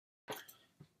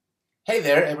Hey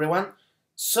there, everyone.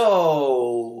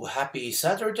 So, happy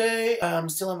Saturday. I'm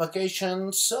still on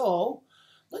vacation, so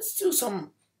let's do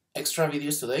some extra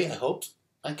videos today. I hope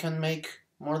I can make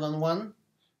more than one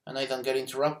and I don't get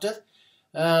interrupted.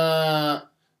 Uh,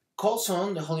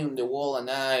 Colson, the Hole in the Wall,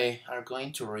 and I are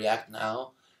going to react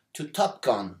now to Top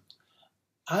Gun.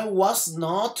 I was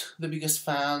not the biggest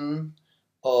fan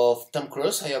of Tom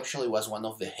Cruise. I actually was one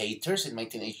of the haters in my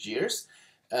teenage years.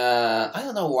 I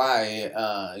don't know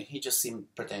why. He just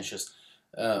seemed pretentious.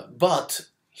 But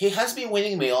he has been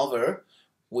winning me over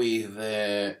with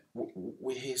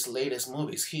his latest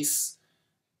movies.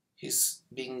 He's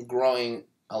been growing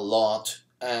a lot,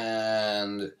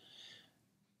 and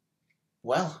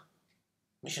well,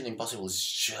 Mission Impossible is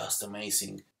just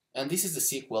amazing. And this is the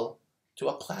sequel to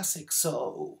a classic.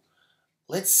 So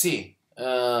let's see.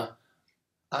 I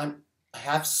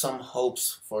have some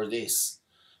hopes for this.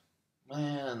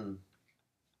 Man,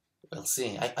 we'll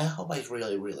see. I hope I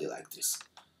really like this.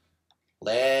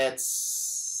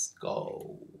 Let's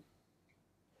go.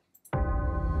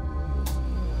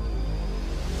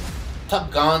 Top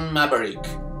Gun Maverick.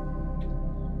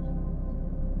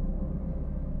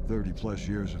 30 plus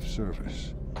years of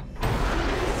service.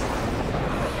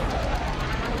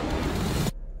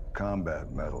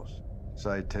 Combat medals,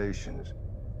 citations.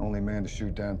 Only man to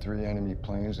shoot down 3 enemy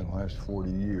planes in the last 40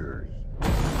 years.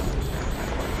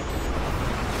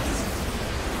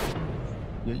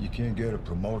 Yet you can't get a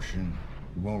promotion,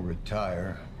 you won't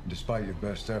retire. Despite your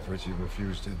best efforts, you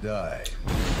refuse to die.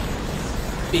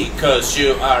 Because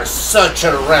you are such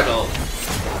a rebel.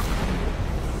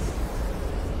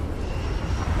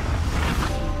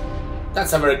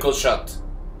 That's a very cool shot.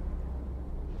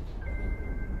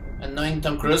 And knowing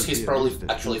Tom Cruise, he's probably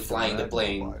actually flying the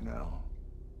plane. Now.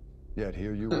 Yet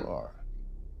here you are,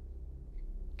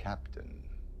 Captain.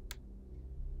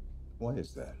 Why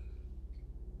is that?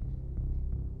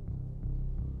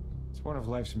 It's one of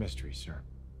life's mysteries, sir.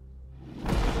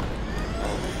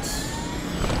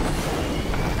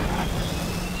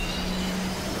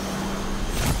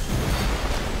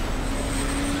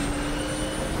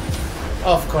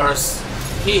 Of course,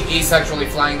 he is actually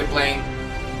flying the plane.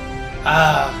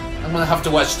 I'm gonna have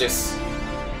to watch this.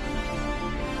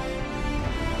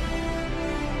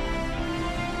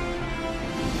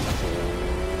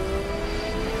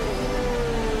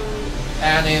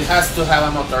 And it has to have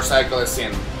a motorcycle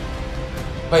scene.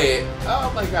 Wait,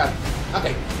 oh my god.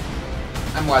 Okay,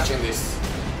 I'm watching this.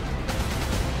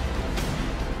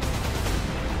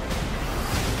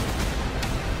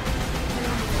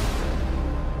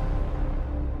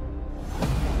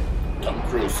 Tom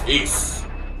Cruise is.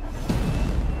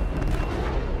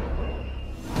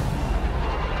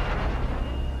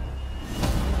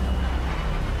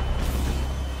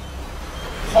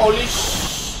 Holy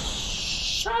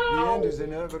sh! The end is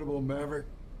inevitable, Maverick.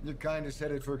 Your kind is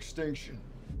headed for extinction.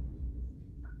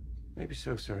 Maybe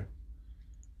so, sir.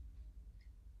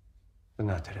 But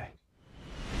not today.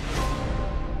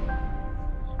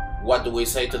 What do we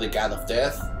say to the god of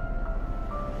death?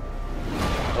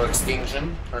 Or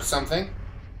extinction? Or something?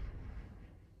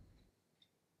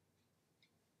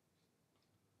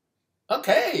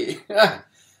 Okay!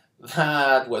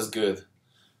 That was good.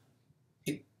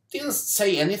 It didn't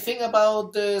say anything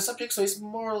about the subject, so it's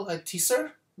more a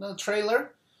teaser, not a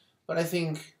trailer. But I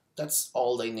think that's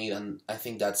all they need, and I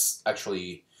think that's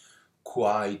actually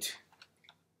quite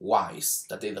wise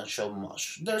that they don't show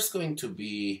much. There's going to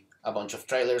be a bunch of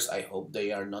trailers. I hope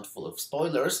they are not full of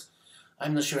spoilers.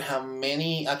 I'm not sure how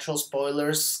many actual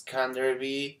spoilers can there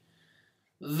be.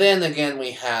 Then again,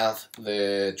 we have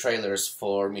the trailers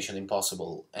for Mission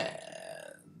Impossible,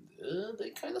 and they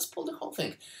kind of spoiled the whole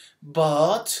thing.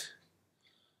 But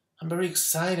I'm very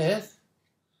excited.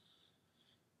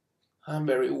 I'm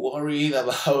very worried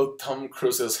about Tom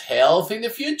Cruise's health in the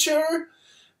future,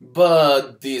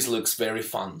 but this looks very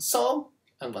fun, so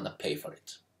I'm gonna pay for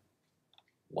it.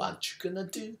 What you gonna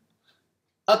do?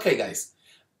 Okay, guys,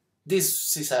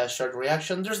 this is a short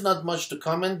reaction. There's not much to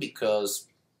comment because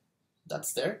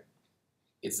that's there.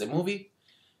 It's the movie.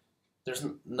 There's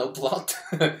no plot,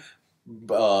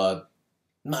 but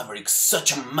Maverick's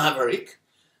such a maverick.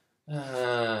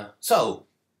 So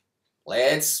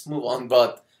let's move on,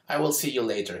 but I will see you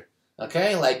later.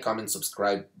 Okay? Like, comment,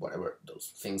 subscribe, whatever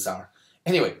those things are.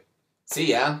 Anyway, see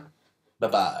ya.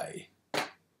 Bye-bye.